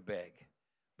want you to beg.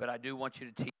 But I do want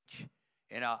you to teach,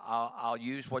 and I'll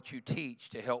use what you teach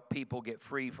to help people get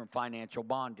free from financial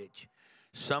bondage.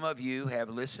 Some of you have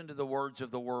listened to the words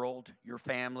of the world, your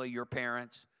family, your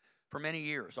parents, for many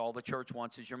years. All the church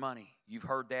wants is your money. You've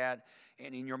heard that,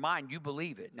 and in your mind, you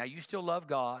believe it. Now, you still love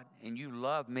God, and you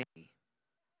love me.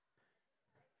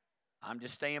 I'm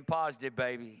just staying positive,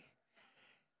 baby.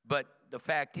 But the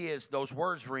fact is, those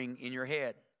words ring in your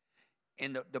head.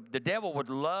 And the devil would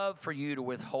love for you to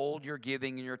withhold your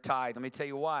giving and your tithe. Let me tell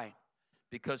you why.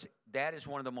 Because that is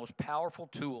one of the most powerful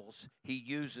tools he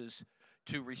uses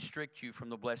to restrict you from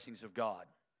the blessings of God.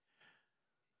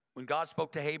 When God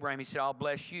spoke to Abraham, he said, I'll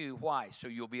bless you. Why? So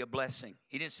you'll be a blessing.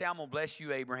 He didn't say, I'm going to bless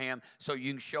you, Abraham, so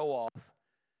you can show off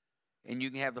and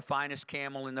you can have the finest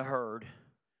camel in the herd.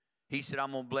 He said,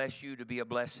 I'm going to bless you to be a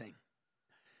blessing.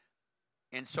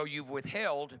 And so you've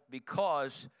withheld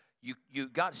because you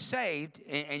got saved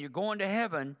and you're going to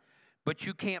heaven, but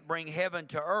you can't bring heaven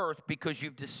to earth because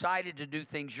you've decided to do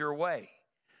things your way.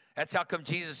 That's how come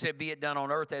Jesus said, be it done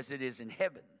on earth as it is in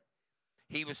heaven.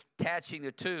 He was attaching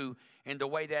the two, and the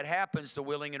way that happens, the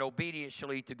willing and obedient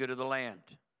shall eat the good of the land.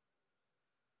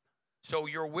 So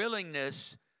your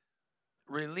willingness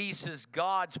releases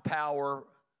God's power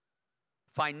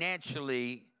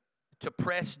financially to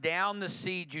press down the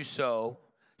seed you sow,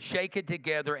 shake it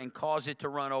together, and cause it to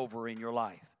run over in your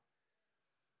life.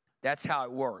 That's how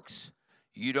it works.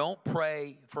 You don't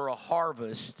pray for a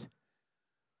harvest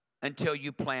until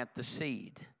you plant the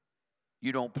seed.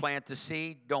 You don't plant the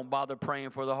seed, don't bother praying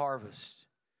for the harvest.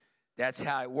 That's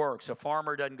how it works. A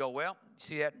farmer doesn't go, well,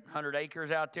 see that 100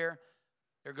 acres out there?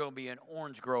 There's going to be an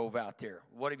orange grove out there.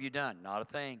 What have you done? Not a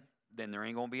thing. Then there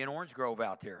ain't going to be an orange grove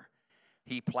out there.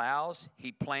 He plows,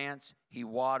 he plants, he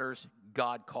waters,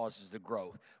 God causes the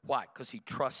growth. Why? Because he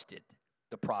trusted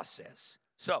the process.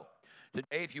 So,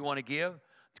 today if you want to give,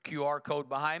 the QR code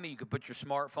behind me, you can put your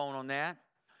smartphone on that.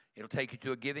 It'll take you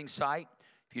to a giving site.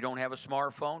 If you don't have a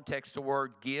smartphone, text the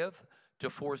word GIVE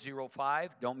to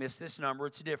 405. Don't miss this number.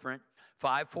 It's different.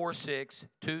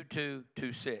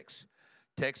 546-2226.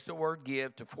 Text the word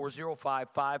GIVE to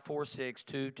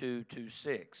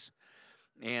 405-546-2226.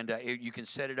 And you can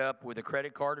set it up with a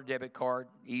credit card or debit card,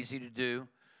 easy to do.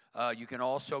 You can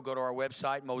also go to our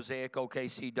website,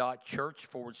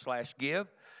 mosaicokc.church/give.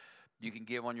 You can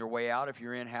give on your way out if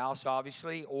you're in-house,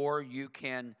 obviously, or you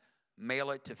can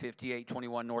mail it to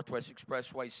 5821 Northwest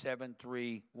Expressway,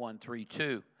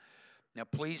 73132. Now,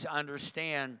 please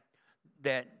understand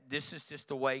that this is just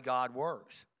the way God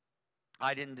works.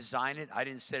 I didn't design it. I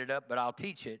didn't set it up, but I'll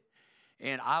teach it.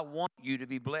 And I want you to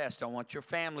be blessed. I want your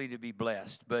family to be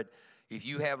blessed. But if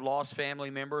you have lost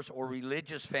family members or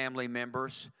religious family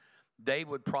members, they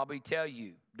would probably tell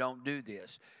you, don't do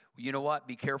this. You know what?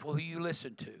 Be careful who you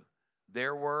listen to,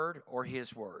 their word or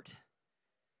his word.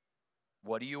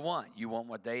 What do you want? You want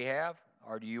what they have,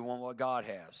 or do you want what God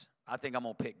has? I think I'm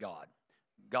going to pick God.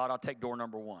 God, I'll take door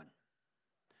number 1.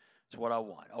 That's what I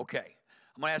want. Okay.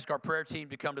 I'm going to ask our prayer team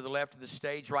to come to the left of the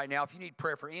stage right now. If you need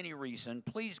prayer for any reason,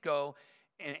 please go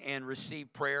and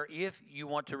receive prayer. If you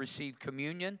want to receive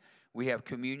communion, we have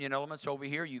communion elements over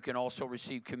here. You can also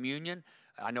receive communion.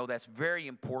 I know that's very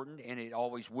important, and it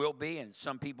always will be. And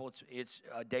some people, it's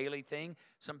a daily thing.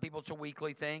 Some people, it's a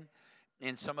weekly thing.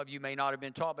 And some of you may not have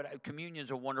been taught, but communion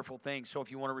is a wonderful thing. So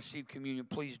if you want to receive communion,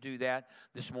 please do that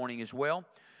this morning as well.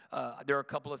 There are a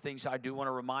couple of things I do want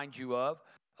to remind you of.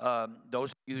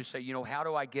 Those of you who say, you know, how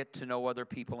do I get to know other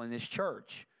people in this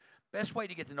church? Best way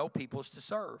to get to know people is to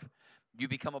serve. You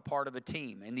become a part of a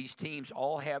team, and these teams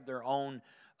all have their own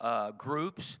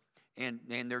groups, and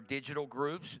they're digital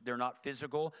groups. They're not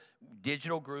physical.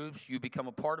 Digital groups, you become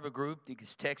a part of a group that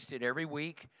gets texted every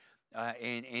week,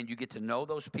 and you get to know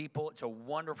those people. It's a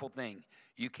wonderful thing.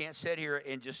 You can't sit here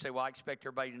and just say, well, I expect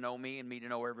everybody to know me and me to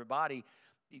know everybody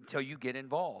until you get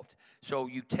involved. So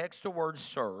you text the word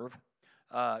serve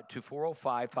to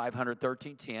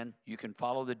 405-500-1310. You can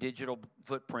follow the digital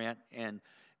footprint, and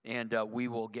we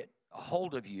will get a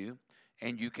hold of you,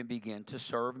 and you can begin to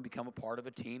serve and become a part of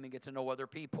a team and get to know other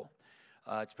people.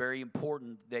 It's very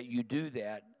important that you do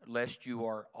that, lest you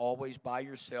are always by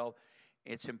yourself.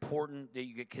 It's important that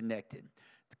you get connected.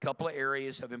 A couple of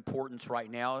areas of importance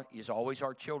right now is always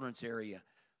our children's area.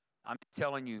 I'm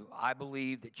telling you, I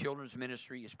believe that children's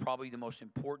ministry is probably the most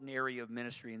important area of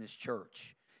ministry in this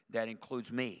church. That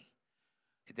includes me,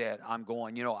 that I'm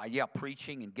going,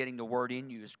 preaching and getting the word in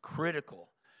you is critical.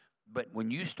 But when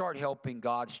you start helping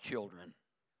God's children,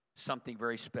 something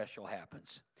very special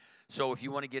happens. So if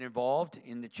you want to get involved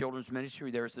in the children's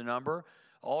ministry, there's the number.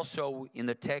 Also, in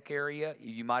the tech area,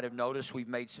 you might have noticed we've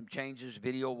made some changes,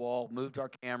 video wall, moved our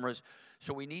cameras.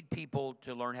 So we need people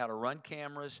to learn how to run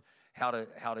cameras, how to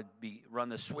run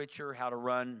the switcher, how to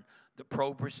run the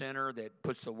Pro Presenter that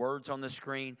puts the words on the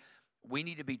screen. We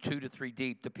need to be 2 to 3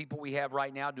 deep. The people we have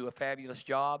right now do a fabulous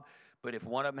job, but if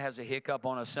one of them has a hiccup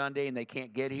on a Sunday and they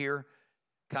can't get here,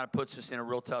 kind of puts us in a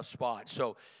real tough spot.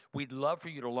 So we'd love for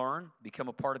you to learn, become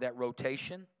a part of that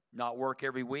rotation, not work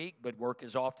every week, but work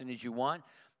as often as you want.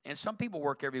 And some people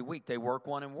work every week. They work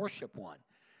one and worship one.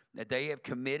 That they have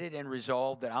committed and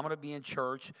resolved that I'm going to be in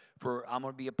church, I'm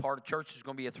going to be a part of church. It's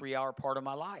going to be a 3-hour part of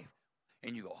my life.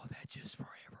 And you go, oh, that's just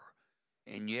forever.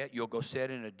 And yet you'll go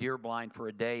sit in a deer blind for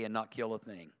a day and not kill a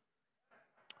thing.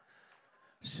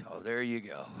 So there you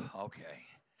go. Okay.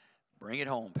 Bring it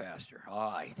home, Pastor.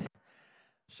 All right.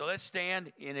 So let's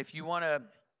stand. And if you want to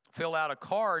fill out a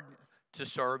card to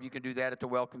serve, you can do that at the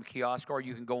welcome kiosk, or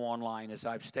you can go online, as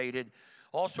I've stated.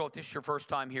 Also, if this is your first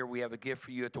time here, we have a gift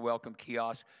for you at the welcome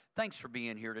kiosk. Thanks for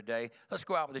being here today. Let's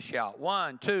go out with a shout.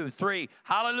 1, 2, 3.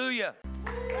 Hallelujah.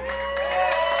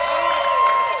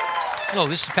 Hello,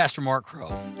 this is Pastor Mark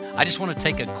Crow. I just want to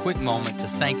take a quick moment to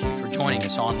thank you for joining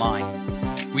us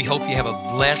online. We hope you have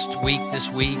a blessed week this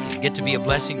week and get to be a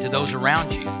blessing to those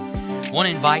around you. I want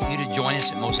to invite you to join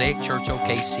us at Mosaic Church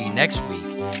OKC next week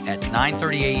at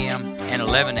 9:30 a.m. and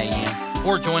 11 a.m.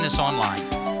 or join us online.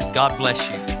 God bless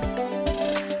you.